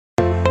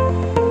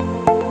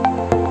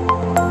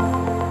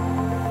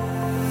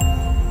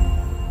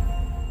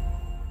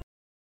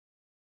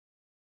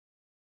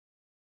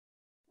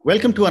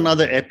Welcome to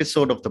another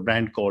episode of The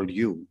Brand Called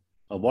You,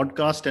 a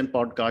podcast and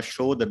podcast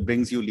show that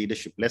brings you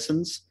leadership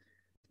lessons,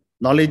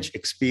 knowledge,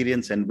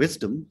 experience, and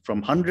wisdom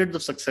from hundreds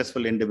of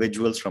successful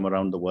individuals from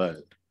around the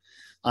world.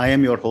 I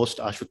am your host,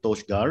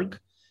 Ashutosh Garg,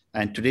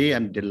 and today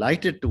I'm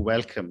delighted to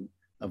welcome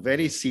a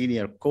very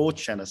senior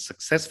coach and a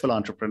successful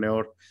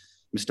entrepreneur,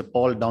 Mr.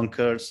 Paul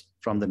Donkers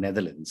from the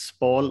Netherlands.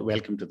 Paul,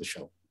 welcome to the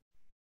show.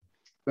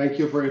 Thank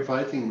you for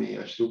inviting me,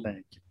 Ashu.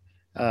 Thank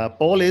you.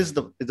 Paul is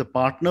the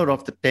partner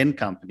of the 10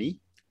 company.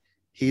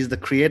 He's the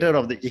creator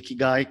of the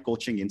Ikigai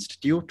Coaching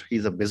Institute.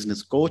 He's a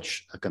business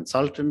coach, a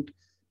consultant,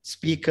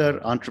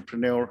 speaker,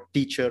 entrepreneur,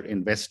 teacher,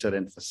 investor,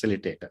 and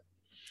facilitator.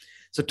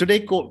 So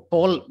today,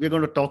 Paul, we're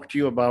going to talk to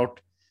you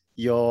about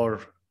your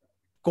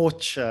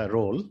coach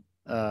role.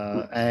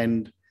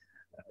 And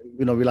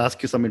we'll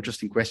ask you some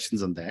interesting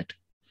questions on that.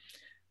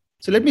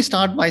 So let me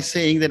start by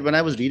saying that when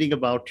I was reading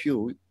about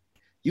you,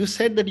 you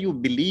said that you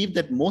believe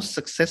that most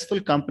successful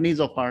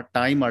companies of our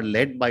time are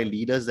led by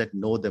leaders that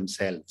know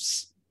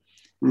themselves.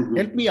 Mm-hmm.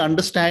 Help me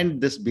understand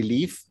this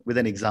belief with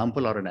an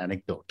example or an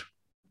anecdote.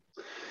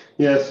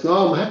 Yes,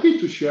 no, I'm happy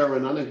to share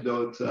an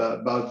anecdote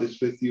about this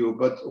with you,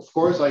 but of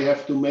course I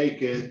have to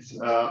make it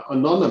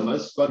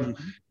anonymous. But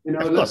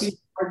let me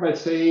start by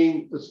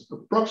saying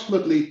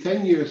approximately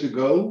 10 years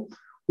ago,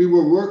 we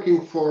were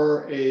working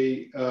for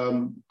a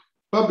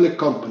public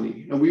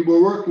company, and we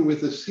were working with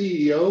the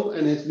CEO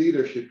and his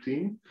leadership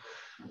team.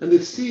 And the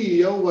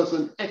CEO was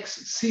an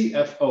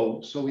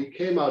ex-CFO. So he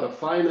came out of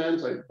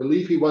finance. I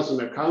believe he was an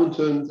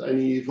accountant, and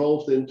he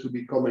evolved into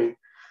becoming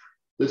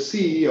the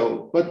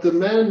CEO. But the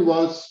man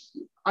was,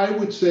 I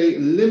would say,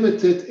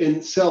 limited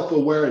in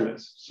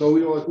self-awareness. So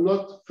he was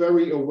not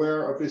very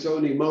aware of his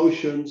own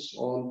emotions,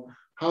 on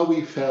how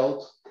he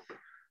felt.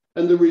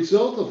 And the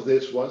result of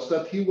this was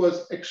that he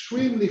was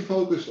extremely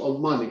focused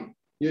on money.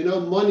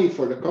 Money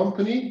for the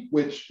company,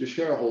 which the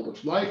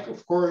shareholders liked,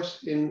 of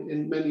course,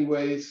 in many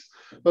ways,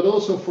 but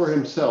also for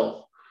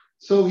himself.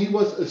 So he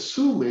was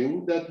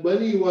assuming that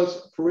when he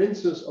was, for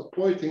instance,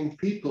 appointing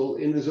people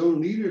in his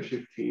own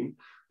leadership team,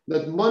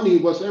 that money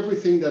was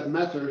everything that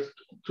mattered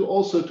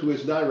to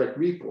his direct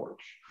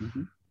reports,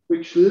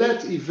 which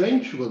led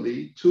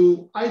eventually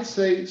to, I'd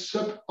say,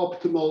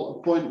 suboptimal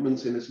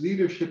appointments in his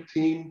leadership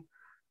team.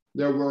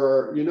 There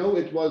were,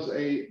 it was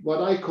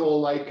what I call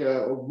like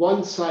a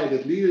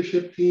one-sided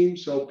leadership team.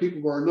 So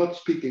people were not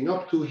speaking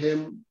up to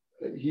him.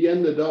 He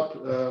ended up,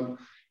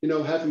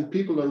 having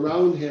people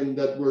around him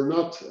that were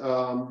not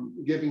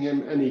giving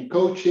him any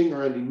coaching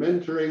or any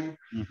mentoring.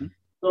 Mm-hmm.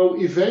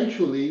 So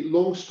eventually,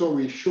 long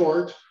story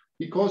short,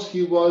 because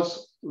he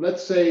was,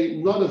 let's say,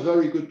 not a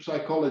very good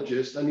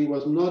psychologist, and he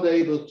was not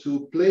able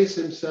to place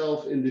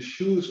himself in the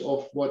shoes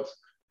of what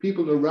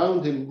people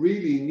around him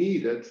really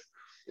needed,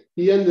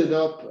 he ended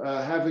up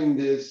having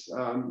this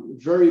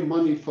very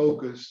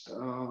money-focused,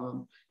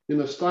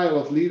 style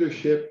of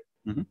leadership,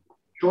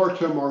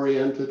 short-term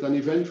oriented, and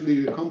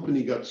eventually the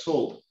company got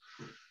sold.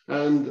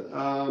 And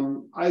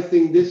I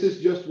think this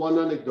is just one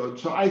anecdote.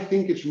 So I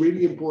think it's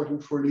really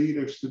important for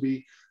leaders to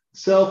be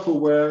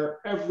self-aware.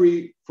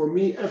 For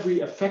me, every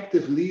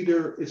effective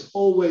leader is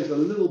always a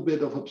little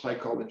bit of a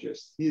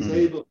psychologist. He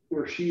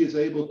or she is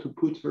able to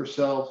put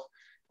herself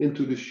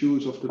into the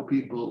shoes of the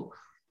people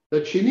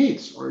that she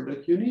needs, or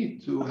that you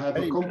need to have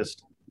Very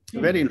interesting.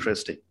 Very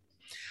interesting.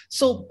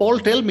 So, Paul,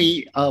 tell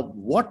me,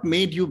 what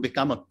made you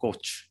become a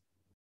coach?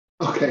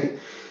 Okay.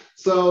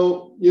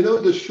 So,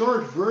 the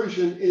short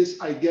version is,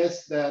 I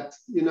guess, that,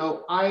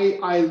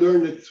 I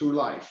learned it through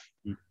life.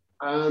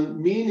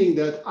 Meaning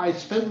that I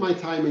spent my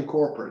time in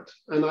corporate,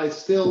 and I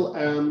still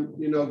am,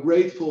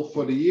 grateful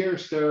for the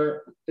years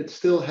there. It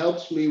still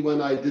helps me when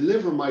I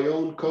deliver my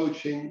own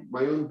coaching,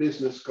 my own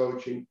business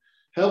coaching,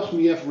 helps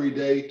me every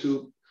day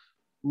to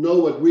know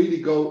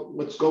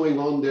what's going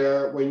on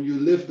there when you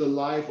live the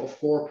life of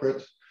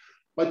corporate.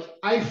 But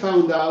I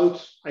found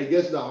out, I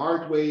guess the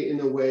hard way in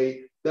a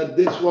way, that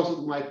this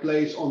wasn't my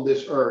place on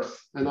this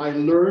earth. And I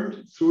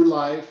learned through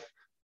life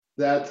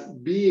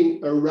that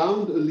being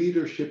around a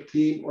leadership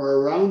team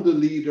or around the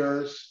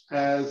leaders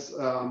as,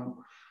 how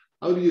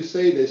do you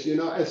say this,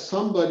 as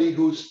somebody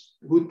who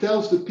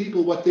tells the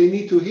people what they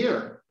need to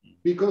hear.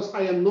 Because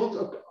I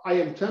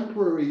am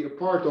temporarily a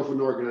part of an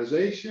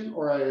organization,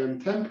 or I am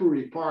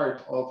temporary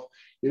part of,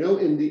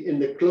 in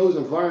the close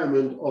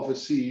environment of a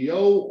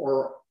CEO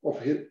or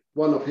of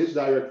one of his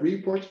direct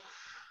reports.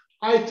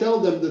 I tell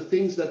them the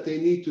things that they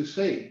need to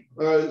say.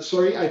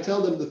 I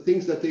tell them the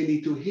things that they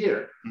need to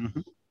hear.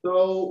 Mm-hmm.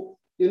 So,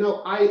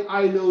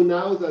 I know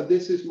now that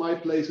this is my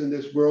place in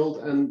this world,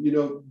 and,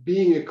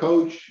 being a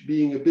coach,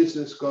 being a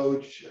business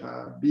coach,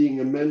 being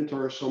a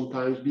mentor,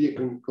 sometimes being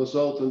a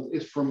consultant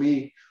is for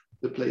me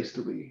the place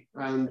to be.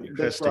 And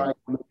that's where I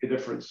can make a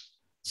difference.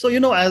 So,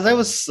 as I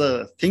was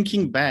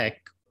thinking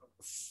back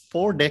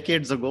 4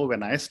 decades ago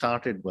when I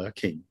started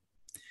working,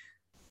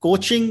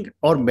 coaching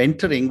or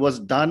mentoring was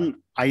done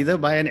either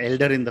by an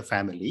elder in the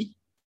family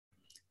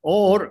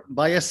or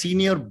by a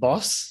senior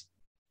boss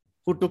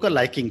who took a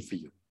liking for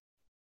you.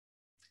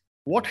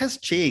 What has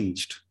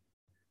changed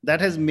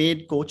that has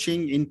made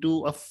coaching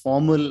into a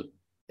formal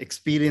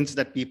experience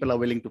that people are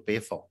willing to pay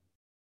for?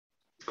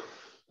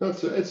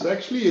 It's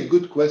actually a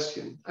good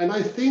question. And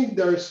I think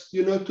there's,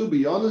 to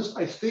be honest,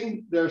 I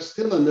think there's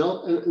still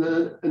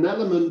an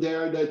element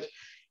there that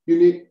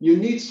you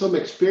need some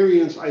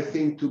experience, I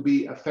think, to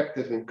be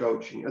effective in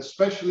coaching,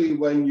 especially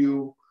when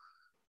you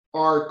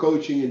are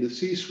coaching in the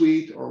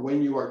C-suite, or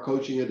when you are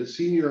coaching at a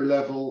senior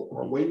level,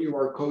 or when you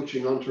are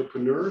coaching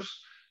entrepreneurs.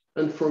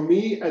 And for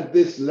me, at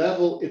this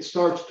level, it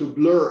starts to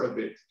blur a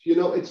bit.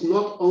 It's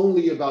not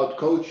only about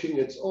coaching,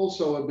 it's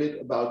also a bit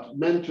about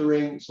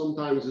mentoring.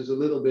 Sometimes it's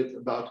a little bit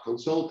about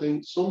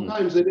consulting.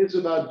 Sometimes it is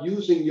about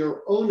using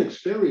your own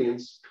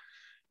experience,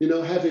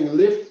 having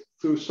lived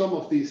through some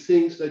of these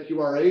things, that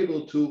you are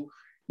able to,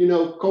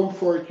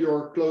 comfort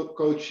your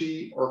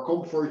coachee or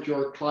comfort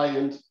your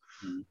client.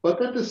 But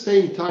at the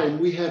same time,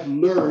 we have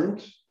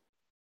learned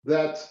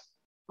that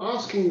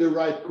asking the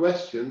right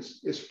questions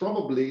is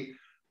probably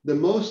the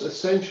most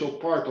essential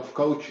part of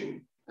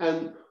coaching.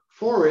 And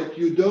for it,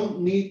 you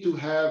don't need to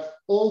have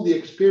all the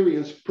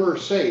experience per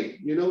se.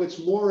 It's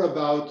more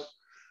about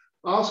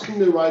asking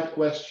the right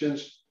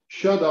questions,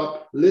 shut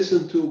up,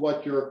 listen to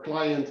what your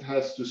client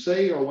has to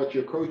say or what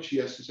your coachee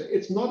has to say.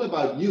 It's not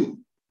about you,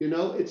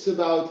 it's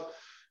about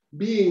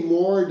being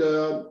more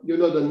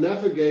the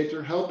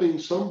navigator, helping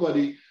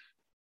somebody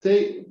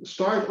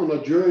start on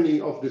a journey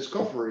of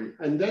discovery.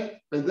 And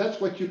that's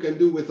what you can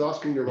do with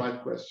asking the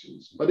right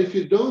questions. But if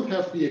you don't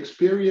have the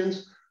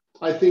experience,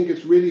 I think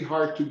it's really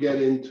hard to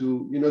get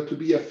into, to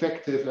be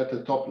effective at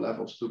the top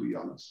levels, to be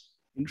honest.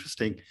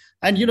 Interesting.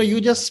 And,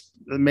 you just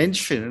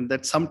mentioned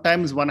that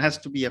sometimes one has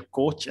to be a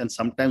coach and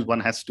sometimes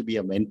one has to be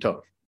a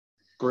mentor.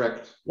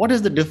 Correct. What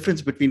is the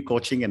difference between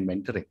coaching and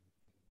mentoring?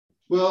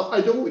 Well,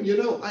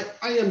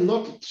 I am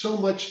not so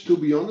much, to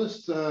be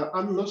honest,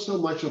 I'm not so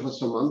much of a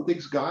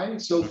semantics guy.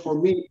 So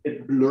for me,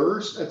 it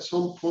blurs at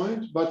some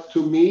point. But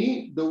to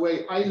me, the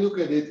way I look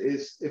at it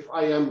is, if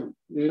I am,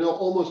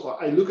 almost,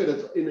 I look at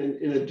it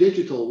in a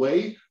digital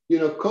way.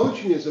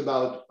 Coaching is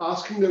about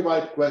asking the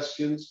right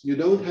questions. You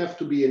don't have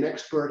to be an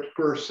expert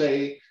per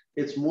se.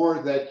 It's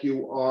more that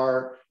you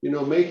are,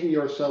 making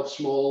yourself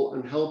small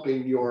and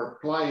helping your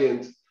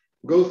client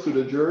go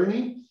through the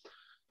journey.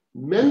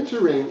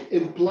 Mentoring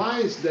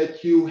implies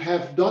that you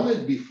have done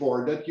it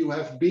before, that you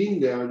have been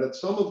there, that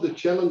some of the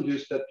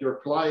challenges that your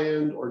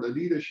client or the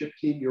leadership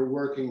team you're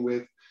working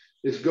with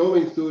is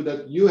going through,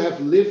 that you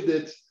have lived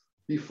it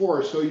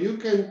before. So you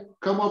can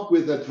come up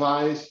with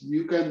advice,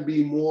 you can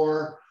be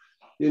more,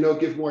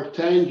 give more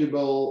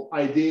tangible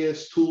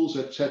ideas, tools,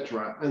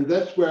 etc. And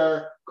that's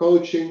where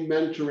coaching,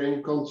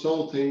 mentoring,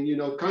 consulting,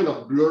 kind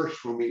of blurs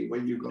for me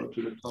when you go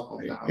to the top of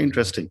the house.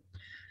 Interesting.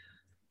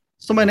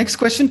 So my next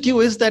question to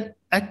you is that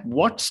at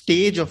what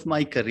stage of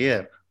my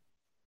career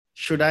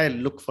should I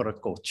look for a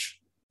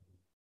coach?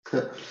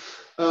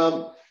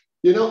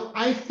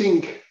 I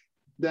think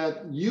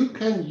that you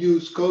can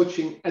use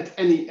coaching at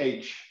any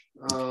age.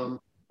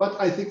 But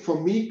I think for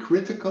me,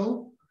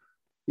 critical,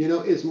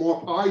 is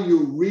more, are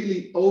you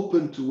really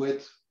open to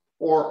it,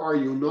 or are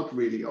you not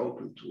really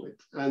open to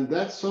it? And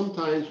that's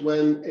sometimes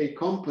when a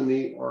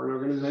company or an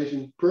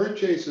organization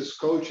purchases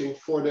coaching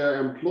for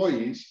their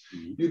employees,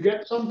 you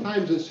get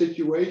sometimes in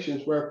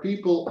situations where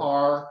people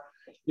are,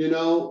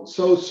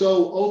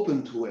 so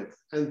open to it.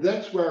 And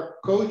that's where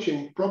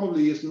coaching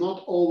probably is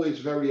not always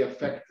very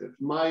effective.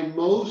 My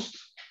most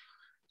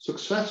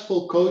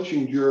successful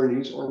coaching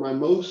journeys, or my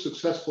most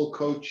successful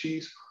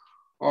coachees,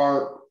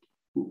 are,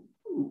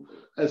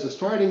 as a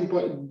starting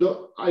point,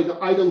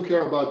 I don't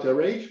care about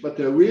their age, but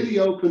they're really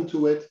open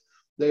to it.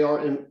 They are,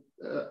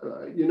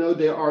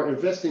 they are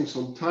investing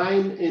some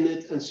time in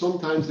it, and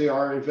sometimes they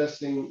are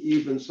investing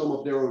even some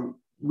of their own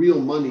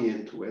real money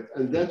into it.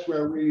 And that's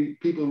where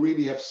people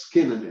really have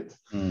skin in it.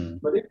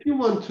 But if you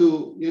want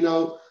to,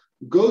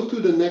 go to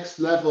the next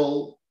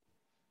level,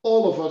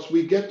 all of us,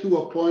 we get to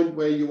a point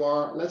where you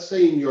are, let's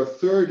say in your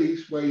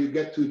 30s, where you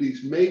get to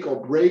these make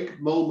or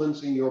break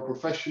moments in your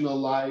professional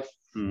life.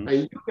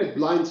 And you get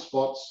blind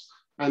spots,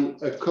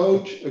 and a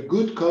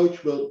good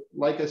coach will,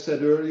 like I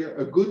said earlier,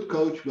 a good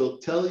coach will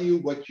tell you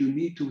what you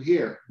need to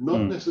hear,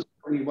 not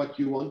necessarily what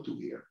you want to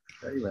hear.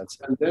 Very well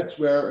said. And that's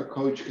where a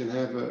coach can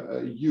have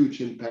a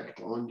huge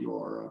impact on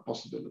your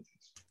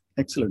possibilities.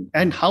 Excellent.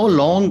 And how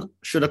long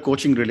should a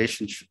coaching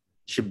relationship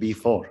be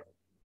for?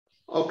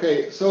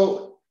 Okay,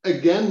 so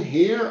again,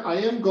 here I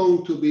am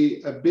going to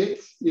be a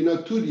bit,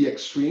 to the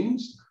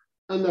extremes.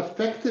 An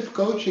effective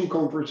coaching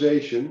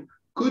conversation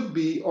could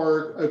be,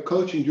 or a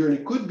coaching journey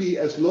could be,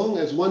 as long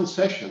as one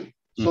session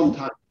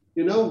sometimes.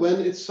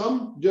 When it's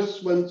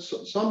when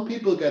some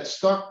people get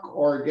stuck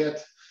or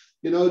get,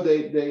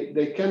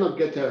 they cannot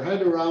get their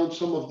head around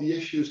some of the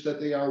issues that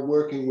they are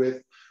working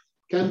with,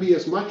 can be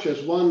as much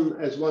as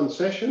one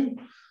session.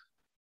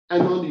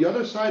 And on the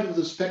other side of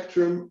the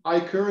spectrum,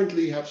 I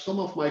currently have some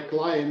of my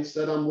clients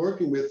that I'm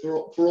working with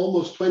for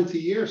almost 20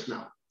 years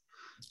now.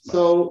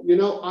 So,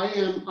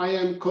 I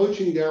am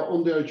coaching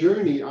on their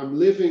journey. I'm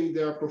living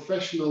their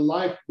professional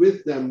life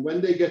with them.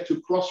 When they get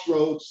to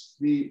crossroads,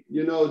 the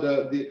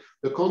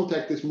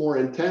contact is more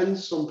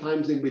intense.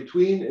 Sometimes in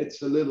between,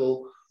 it's a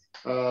little,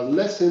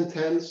 less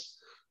intense.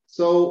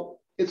 So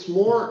it's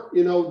more,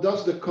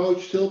 does the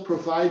coach still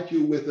provide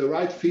you with the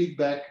right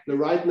feedback, the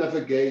right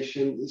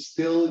navigation?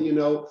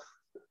 Still,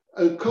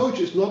 a coach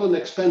is not an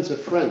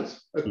expensive friend.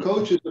 A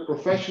coach is a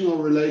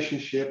professional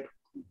relationship,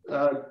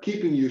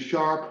 keeping you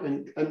sharp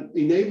and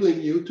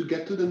enabling you to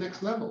get to the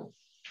next level.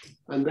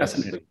 And that's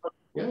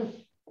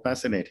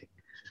fascinating.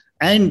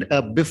 And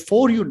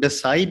before you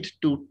decide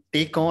to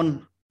take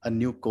on a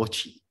new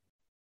coachee,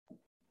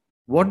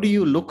 what do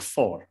you look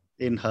for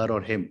in her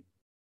or him?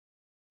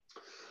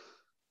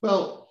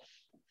 Well,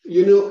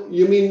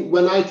 you mean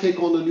when I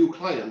take on a new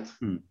client?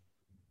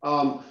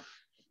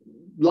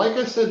 Like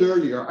I said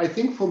earlier, I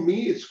think for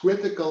me it's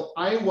critical.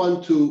 I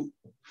want to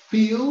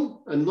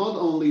feel, and not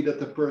only that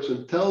the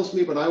person tells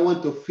me, but I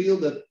want to feel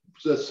that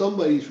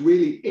somebody's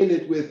really in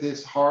it with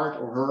his heart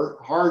or her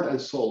heart and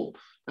soul,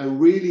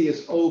 and really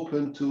is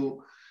open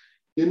to,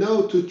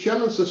 to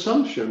challenge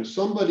assumptions,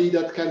 somebody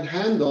that can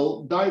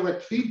handle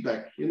direct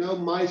feedback.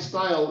 My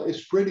style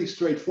is pretty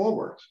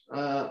straightforward.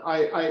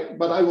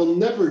 But I will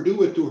never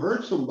do it to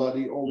hurt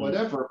somebody or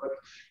whatever, but,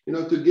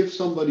 to give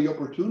somebody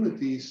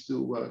opportunities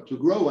to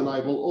grow. And I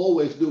will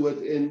always do it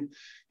in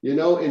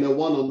a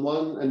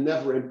one-on-one and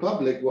never in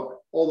public,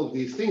 all of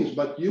these things.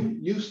 But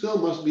you still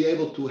must be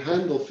able to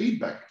handle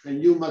feedback,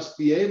 and you must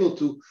be able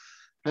to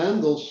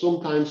handle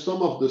sometimes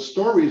some of the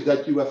stories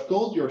that you have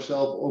told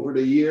yourself over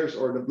the years,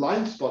 or the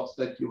blind spots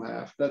that you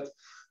have,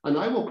 and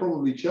I will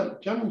probably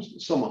challenge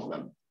some of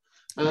them.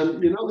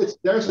 And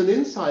there's an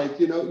insight,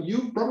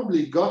 you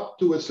probably got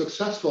to a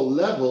successful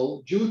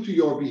level due to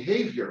your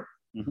behavior.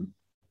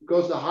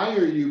 Because the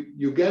higher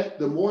you get,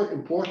 the more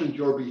important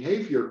your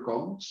behavior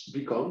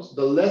becomes,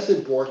 the less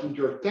important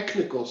your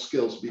technical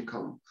skills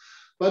become.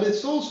 But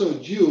it's also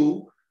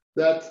due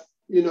that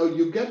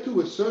you get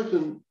to a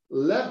certain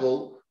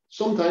level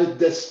sometimes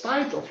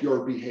despite of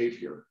your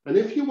behavior. And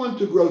if you want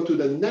to grow to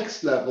the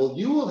next level,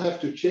 you will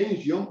have to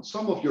change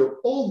some of your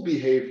old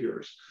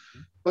behaviors.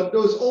 But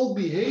those old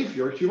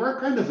behaviors, you are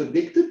kind of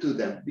addicted to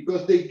them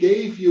because they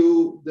gave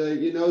you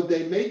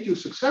they made you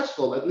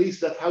successful. At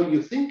least that's how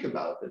you think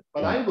about it.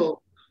 But I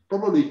will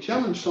probably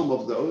challenge some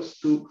of those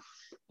to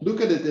look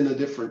at it in a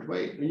different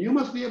way. And you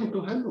must be able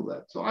to handle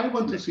that. So I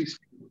want to see.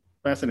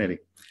 Fascinating.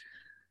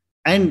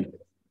 And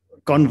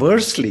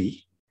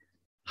conversely,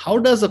 how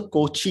does a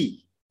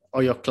coachee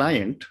or your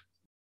client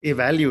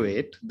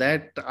evaluate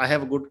that I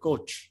have a good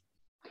coach?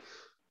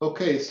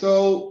 Okay,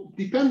 so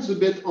depends a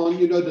bit on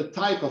the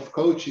type of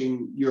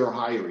coaching you're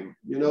hiring.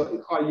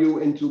 Are you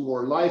into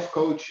more life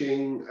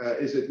coaching?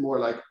 Is it more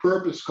like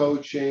purpose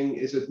coaching?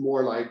 Is it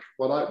more like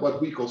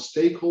what we call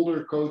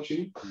stakeholder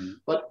coaching?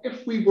 But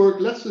if we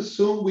let's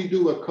assume we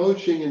do a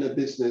coaching in a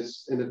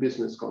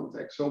business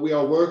context. So we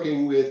are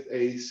working with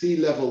a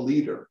C-level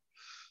leader.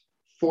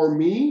 For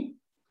me,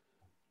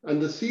 and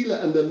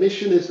the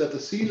mission is that the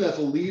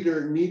C-level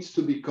leader needs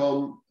to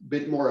become a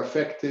bit more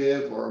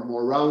effective or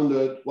more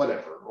rounded,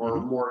 whatever,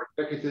 or more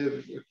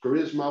executive,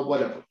 charisma,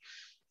 whatever.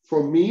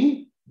 For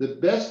me, the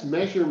best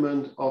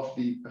measurement of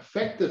the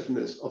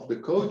effectiveness of the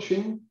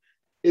coaching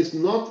is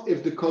not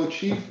if the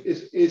coachee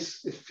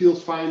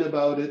feels fine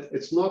about it.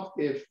 It's not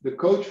if the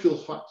coach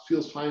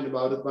feels fine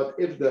about it, but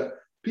if the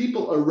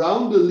people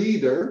around the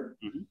leader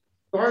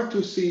start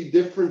to see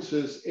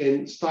differences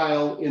in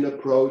style, in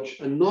approach,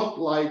 and not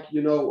like,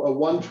 a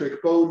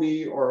one-trick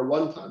pony or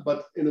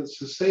but in a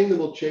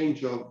sustainable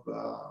change of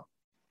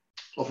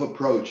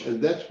approach.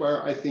 And that's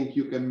where I think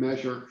you can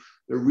measure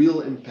the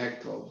real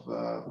impact of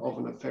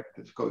an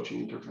effective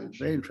coaching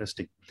intervention. Very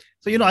interesting.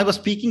 So, I was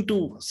speaking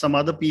to some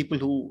other people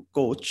who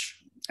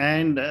coach,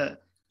 and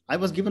I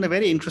was given a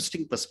very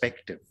interesting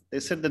perspective.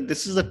 They said that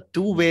this is a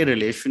two-way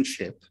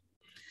relationship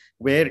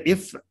where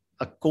if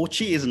a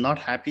coachee is not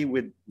happy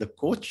with the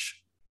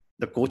coach,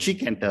 the coachee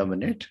can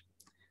terminate.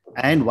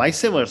 And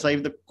vice versa,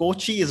 if the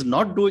coachee is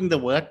not doing the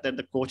work that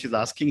the coach is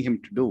asking him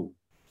to do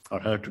or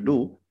her to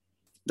do,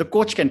 the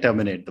coach can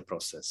terminate the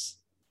process.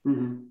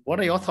 What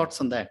are your thoughts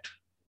on that?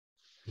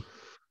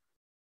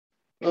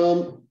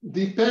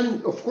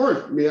 Of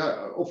course.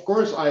 Yeah, of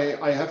course,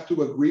 I have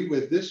to agree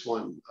with this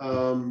one.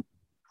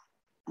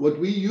 What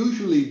we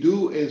usually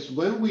do is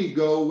when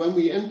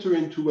we enter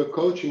into a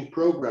coaching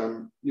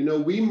program,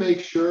 we make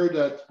sure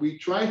that we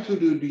try to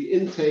do the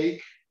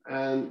intake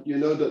and,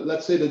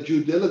 let's say the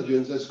due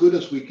diligence as good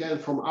as we can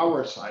from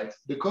our side.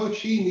 The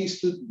coachee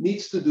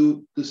needs to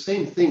do the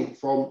same thing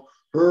from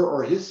her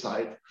or his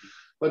side.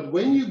 But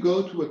when you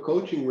go to a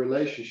coaching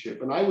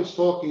relationship, and I was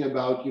talking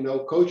about,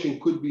 coaching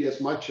could be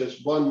as much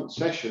as one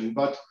session,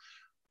 but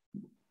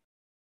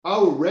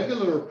our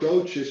regular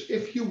approach is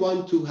if you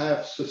want to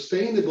have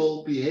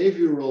sustainable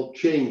behavioral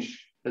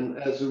change, and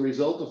as a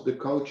result of the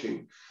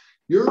coaching,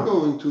 you're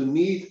going to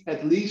need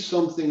at least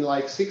something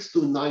like 6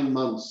 to 9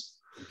 months.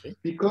 Okay.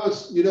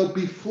 Because,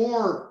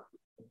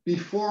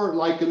 before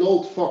like an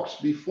old fox,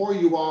 before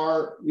you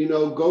are,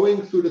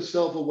 going through the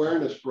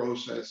self-awareness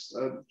process,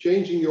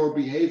 changing your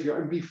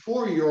behavior, and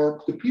before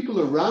the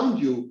people around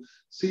you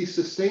see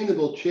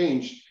sustainable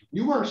change,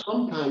 you are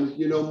sometimes,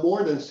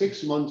 more than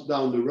 6 months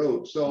down the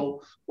road.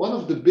 So one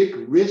of the big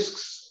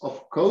risks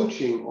of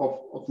coaching,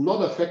 of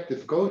not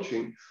effective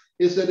coaching,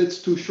 is that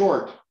it's too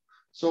short.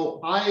 So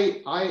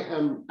I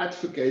am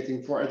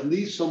advocating for at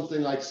least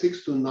something like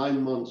 6 to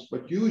 9 months,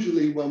 but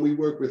usually when we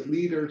work with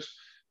leaders,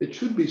 it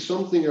should be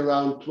something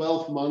around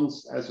 12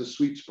 months as a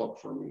sweet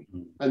spot for me.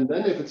 And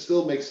then if it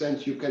still makes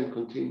sense, you can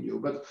continue.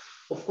 But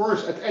of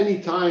course, at any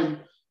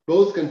time,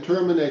 both can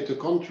terminate the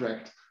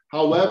contract.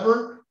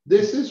 However,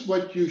 this is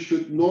what you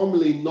should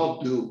normally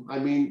not do. I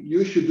mean,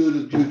 you should do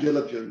the due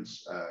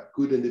diligence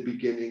good in the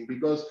beginning,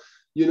 because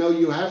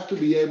you have to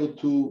be able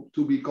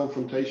to be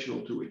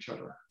confrontational to each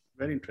other.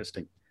 Very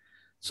interesting.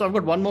 So I've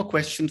got one more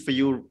question for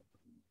you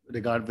with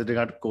regard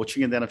to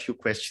coaching, and then a few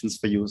questions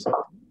for you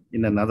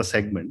in another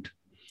segment.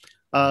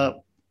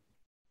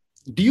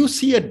 Do you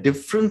see a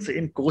difference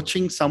in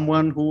coaching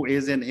someone who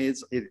is in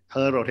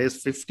her or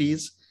his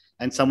 50s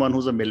and someone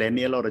who's a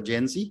millennial or a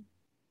Gen Z?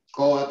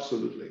 Oh,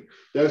 absolutely.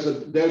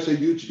 There's a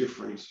huge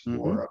difference.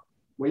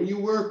 When you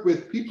work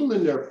with people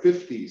in their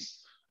 50s,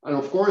 and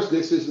of course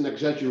this is an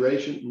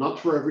exaggeration, not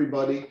for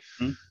everybody,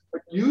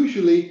 but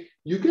usually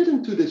you get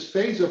into this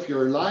phase of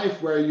your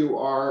life where you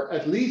are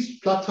at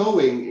least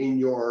plateauing in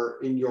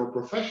your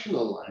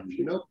professional life.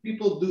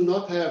 People do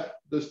not have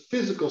the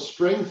physical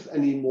strength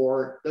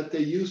anymore that they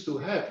used to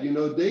have.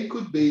 They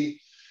could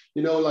be,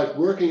 like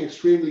working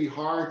extremely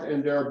hard,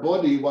 and their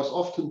body was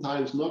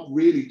oftentimes not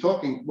really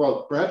talking.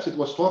 Well, perhaps it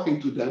was talking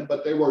to them,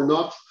 but they were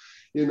not,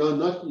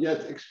 not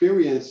yet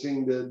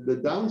experiencing the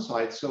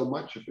downside so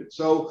much of it.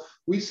 So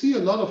we see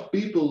a lot of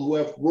people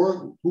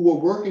who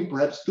were working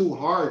perhaps too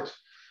hard,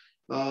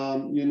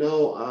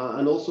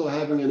 and also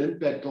having an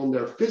impact on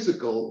their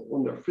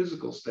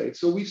physical state.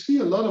 So we see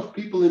a lot of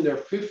people in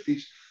their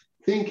 50s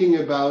thinking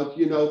about,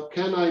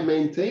 can I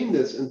maintain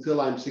this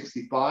until I'm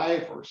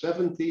 65 or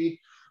 70?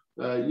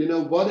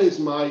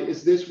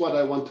 Is this what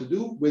I want to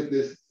do with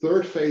this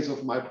third phase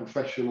of my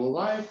professional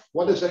life?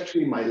 What is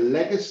actually my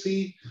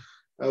legacy?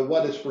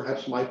 What is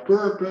perhaps my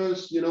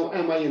purpose?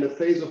 Am I in a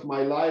phase of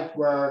my life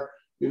where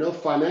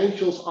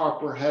financials are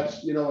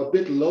perhaps, a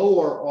bit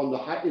lower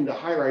in the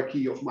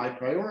hierarchy of my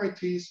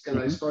priorities? Can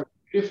I start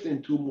to shift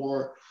into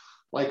more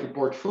like a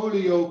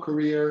portfolio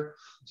career?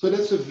 So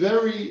that's a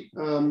very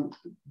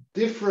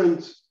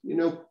different,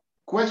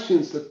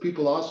 questions that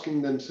people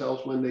asking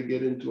themselves when they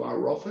get into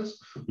our office.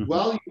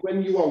 While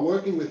when you are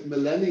working with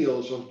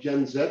millennials or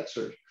Gen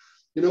Zers,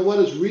 what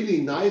is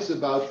really nice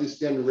about this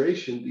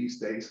generation these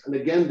days, and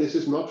again, this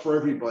is not for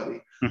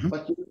everybody,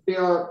 but they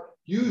are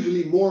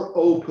usually more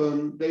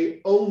open.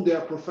 They own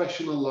their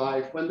professional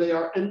life. When they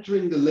are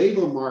entering the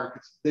labor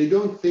market, they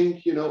don't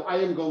think, I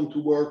am going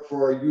to work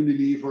for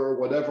Unilever or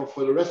whatever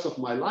for the rest of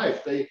my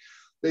life.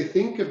 They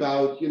think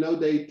about,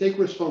 they take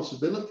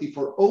responsibility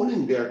for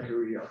owning their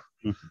career.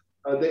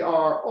 They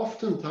are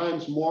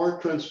oftentimes more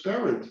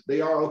transparent.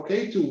 They are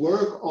okay to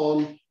work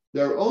on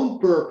their own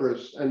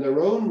purpose and their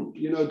own,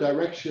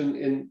 direction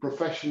in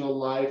professional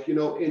life,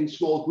 in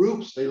small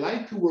groups. They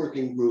like to work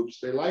in groups.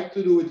 They like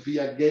to do it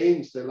via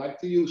games. They like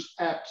to use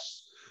apps,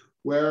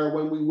 where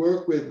when we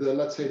work with,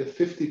 let's say, the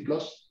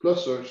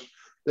 50-plusers,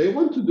 they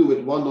want to do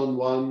it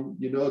one-on-one,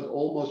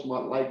 almost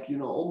like,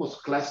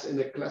 almost in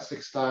a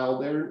classic style.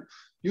 They're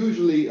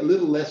usually a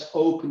little less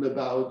open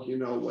about,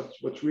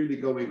 what's really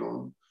going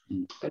on.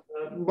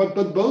 But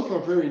both are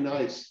very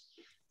nice.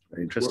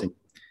 Very interesting.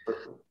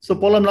 So,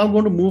 Paul, I'm now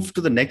going to move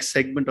to the next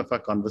segment of our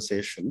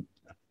conversation.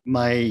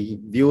 My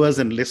viewers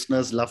and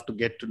listeners love to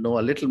get to know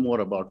a little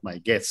more about my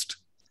guest.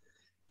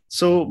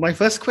 So my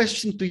first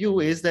question to you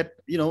is that,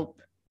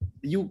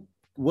 you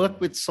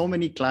work with so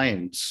many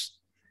clients.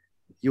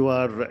 You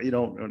are,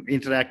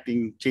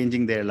 interacting,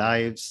 changing their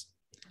lives.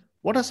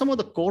 What are some of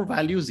the core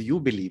values you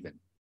believe in?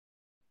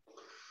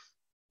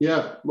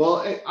 Yeah,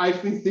 well,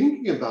 I've been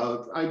thinking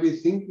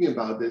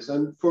about this.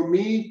 And for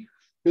me,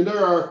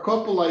 there are a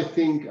couple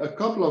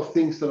of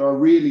things that are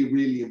really,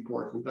 really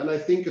important. And I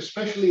think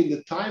especially in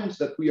the times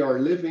that we are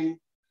living,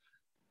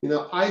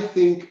 I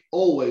think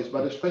always,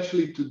 but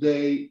especially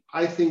today,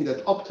 I think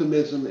that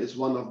optimism is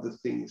one of the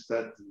things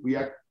that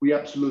we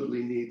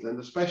absolutely need. And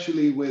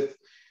especially with,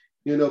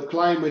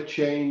 climate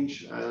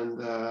change,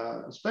 and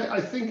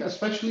I think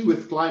especially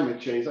with climate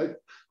change,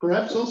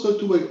 perhaps also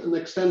to an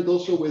extent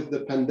also with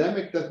the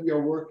pandemic that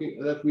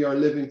we are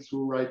living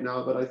through right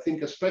now. But I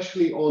think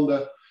especially on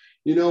the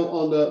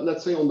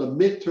let's say on the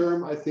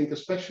midterm, I think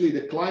especially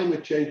the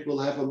climate change will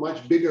have a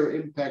much bigger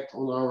impact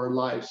on our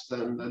lives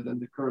than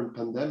the current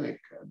pandemic.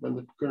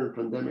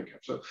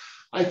 So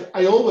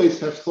I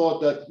always have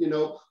thought that,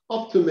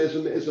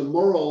 optimism is a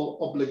moral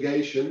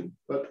obligation,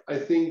 but I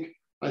think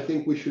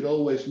we should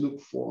always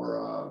look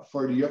for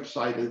the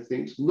upside in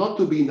things, not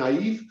to be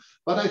naive,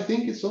 but I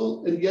think it's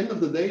all, at the end of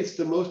the day, it's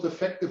the most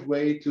effective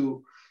way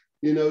to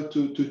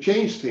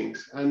change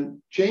things.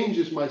 And change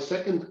is my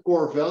second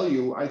core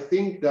value. I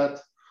think that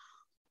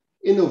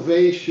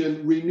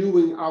innovation,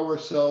 renewing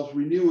ourselves,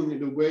 renewing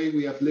the way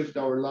we have lived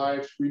our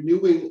lives,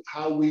 renewing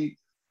how we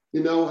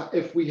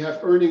if we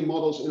have earning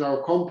models in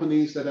our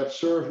companies that have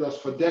served us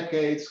for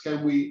decades,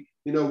 can we,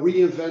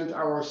 reinvent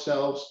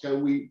ourselves?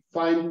 Can we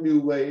find new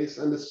ways?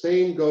 And the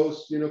same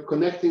goes,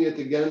 connecting it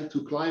again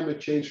to climate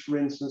change, for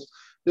instance.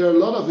 There are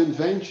a lot of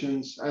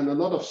inventions and a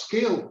lot of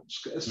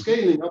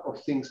scaling up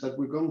of things that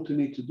we're going to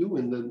need to do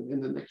in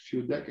the next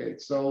few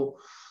decades. So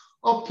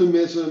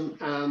optimism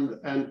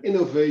and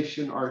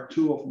innovation are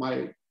two of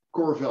my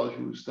core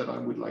values that I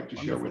would like to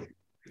share with you.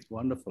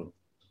 Wonderful.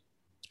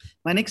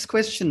 My next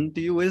question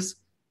to you is,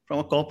 from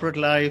a corporate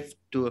life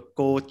to a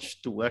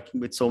coach to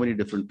working with so many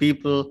different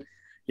people,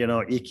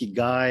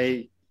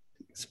 ikigai,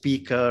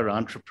 speaker,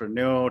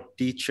 entrepreneur,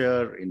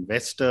 teacher,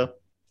 investor.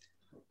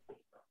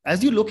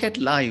 As you look at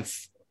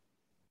life,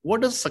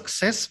 what does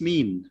success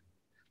mean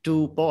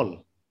to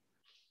Paul?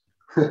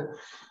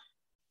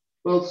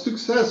 Well,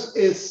 success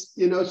is,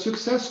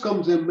 success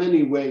comes in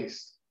many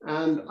ways.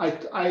 And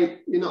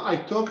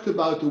I talked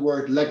about the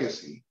word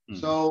legacy.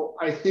 So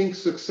I think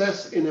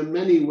success in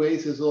many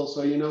ways is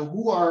also,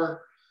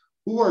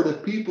 who are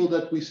the people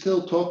that we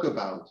still talk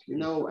about,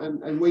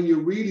 and when you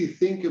really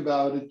think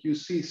about it, you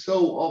see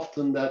so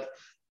often that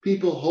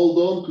people hold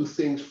on to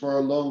things for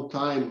a long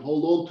time,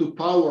 hold on to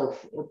power,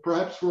 or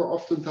perhaps for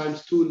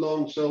oftentimes too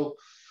long. So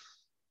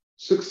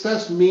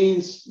success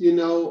means,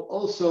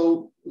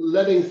 also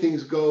letting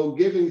things go,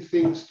 giving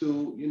things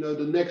to,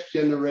 the next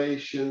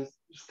generation,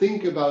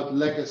 think about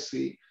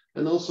legacy,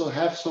 and also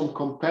have some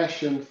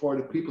compassion for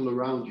the people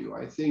around you.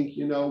 I think,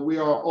 we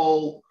are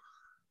all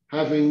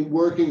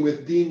working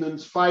with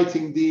demons,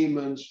 fighting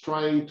demons,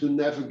 trying to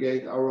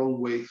navigate our own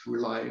way through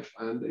life.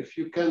 And if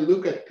you can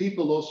look at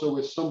people also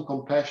with some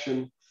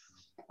compassion,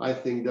 I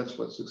think that's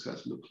what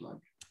success looks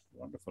like.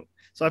 Wonderful.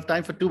 So I have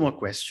time for two more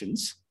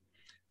questions.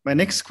 My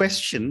next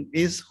question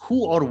is,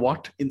 who or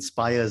what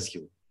inspires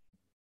you?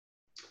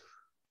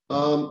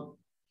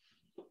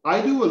 I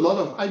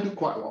do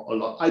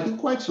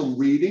quite some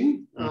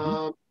reading.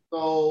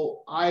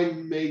 So I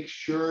make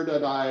sure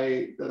that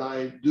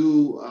I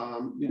do,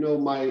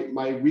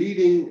 my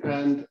reading,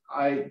 and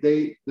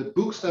the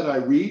books that I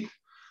read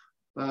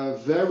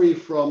vary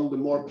from the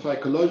more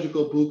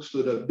psychological books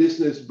to the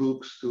business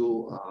books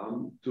to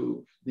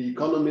the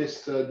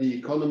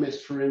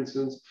Economist, for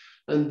instance.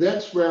 And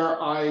that's where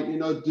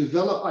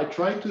I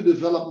try to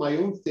develop my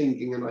own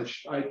thinking, and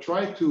I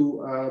try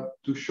to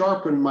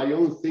sharpen my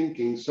own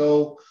thinking.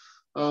 So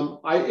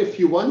if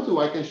you want to,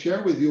 I can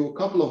share with you a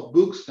couple of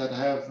books that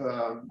have.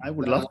 I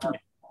would love to.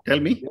 Tell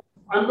me.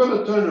 I'm going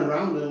to turn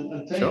around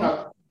and take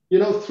out,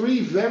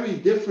 three very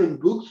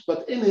different books,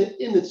 but in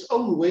its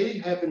own way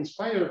have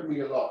inspired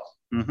me a lot.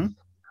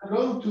 I'm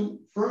going to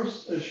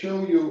first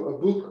show you a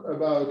book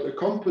about a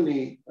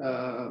company,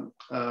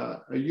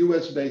 a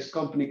US-based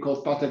company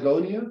called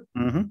Patagonia.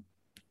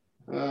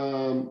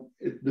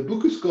 The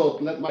book is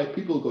called "Let My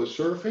People Go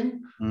Surfing."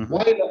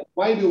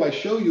 Why do I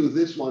show you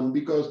this one?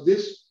 Because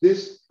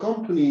this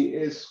company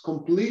is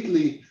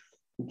completely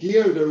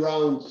geared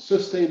around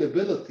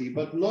sustainability,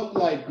 but not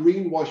like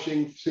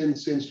greenwashing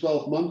since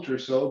 12 months or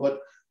so, but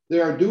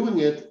they are doing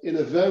it in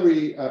a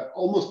very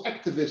almost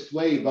activist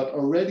way, but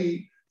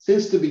already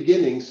since the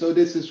beginning. So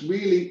this is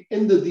really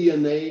in the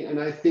DNA, and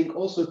I think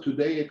also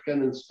today it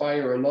can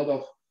inspire a lot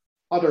of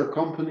other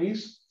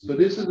companies. So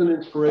this is an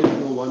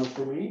inspirational one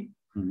for me.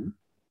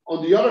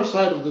 On the other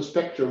side of the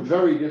spectrum,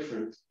 very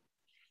different,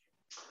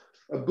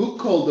 a book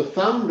called The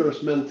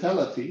Founder's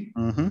Mentality.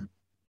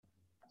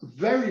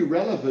 Very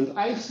relevant.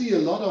 I see a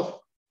lot of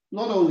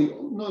not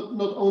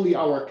only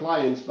our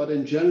clients, but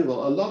in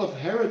general, a lot of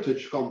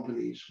heritage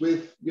companies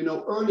with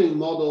earning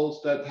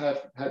models that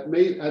had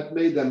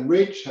made them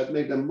rich, had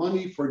made them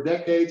money for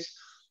decades,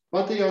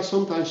 but they are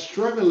sometimes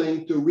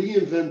struggling to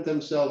reinvent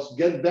themselves,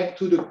 get back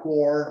to the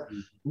core,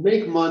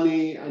 make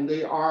money, and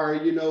they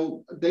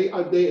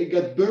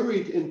get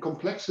buried in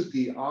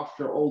complexity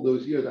after all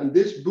those years. And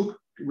this book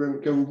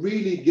can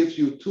really give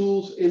you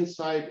tools,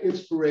 insight,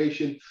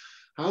 inspiration,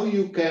 how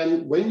you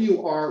can, when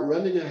you are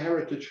running a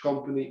heritage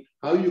company,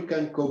 how you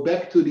can go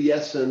back to the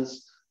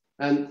essence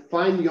and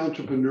find the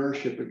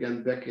entrepreneurship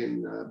again back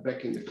in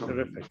the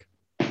company. Terrific.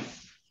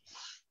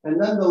 And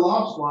then the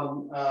last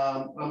one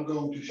I'm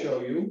going to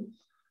show you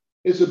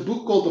is a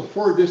book called The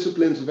 4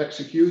 Disciplines of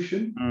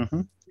Execution.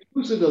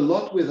 We use it a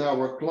lot with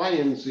our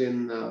clients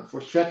for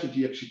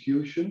strategy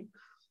execution.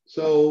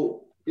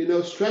 So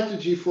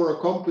strategy for a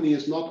company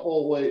is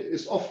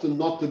often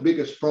not the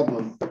biggest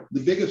problem.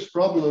 The biggest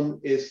problem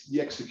is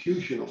the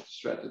execution of the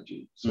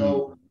strategy.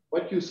 So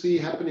what you see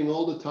happening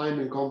all the time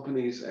in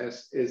companies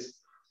is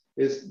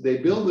they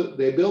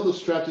build a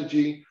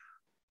strategy.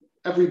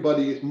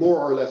 Everybody is more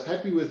or less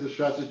happy with the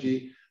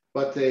strategy,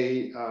 but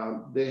they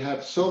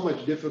have so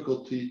much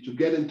difficulty to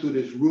get into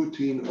this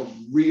routine of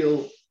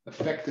real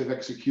effective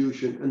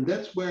execution, and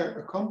that's where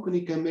a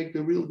company can make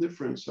the real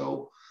difference.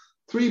 So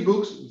 3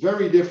 books,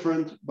 very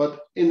different,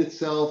 but in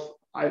itself,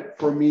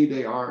 for me,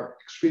 they are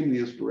extremely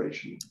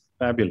inspirational.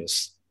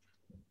 Fabulous.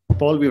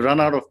 Paul, we've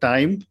run out of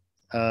time,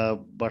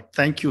 but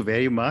thank you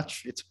very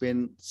much. It's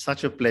been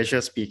such a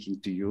pleasure speaking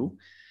to you.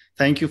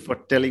 Thank you for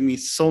telling me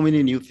so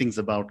many new things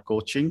about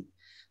coaching.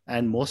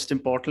 And most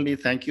importantly,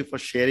 thank you for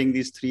sharing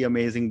these 3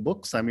 amazing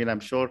books. I mean, I'm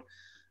sure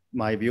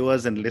my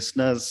viewers and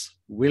listeners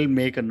will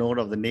make a note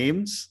of the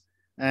names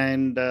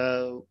and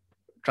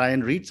try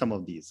and read some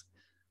of these.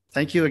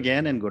 Thank you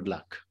again and good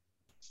luck.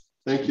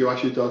 Thank you,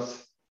 Ashutosh.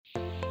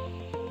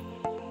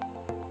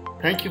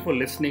 Thank you for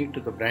listening to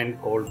the Brand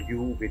Called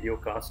You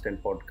videocast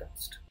and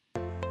podcast,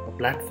 a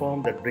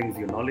platform that brings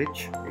you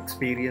knowledge,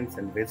 experience,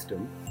 and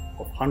wisdom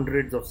of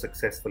hundreds of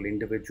successful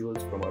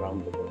individuals from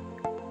around the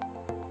world.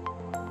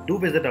 Do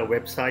visit our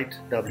website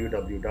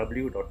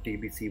www.tbcy.in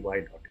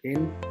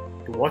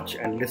to watch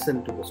and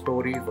listen to the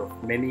stories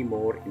of many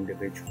more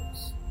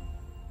individuals.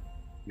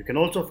 You can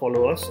also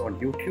follow us on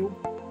YouTube,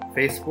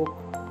 Facebook,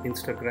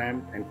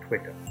 Instagram, and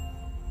Twitter.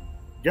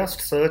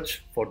 Just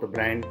search for the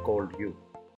Brand Called You.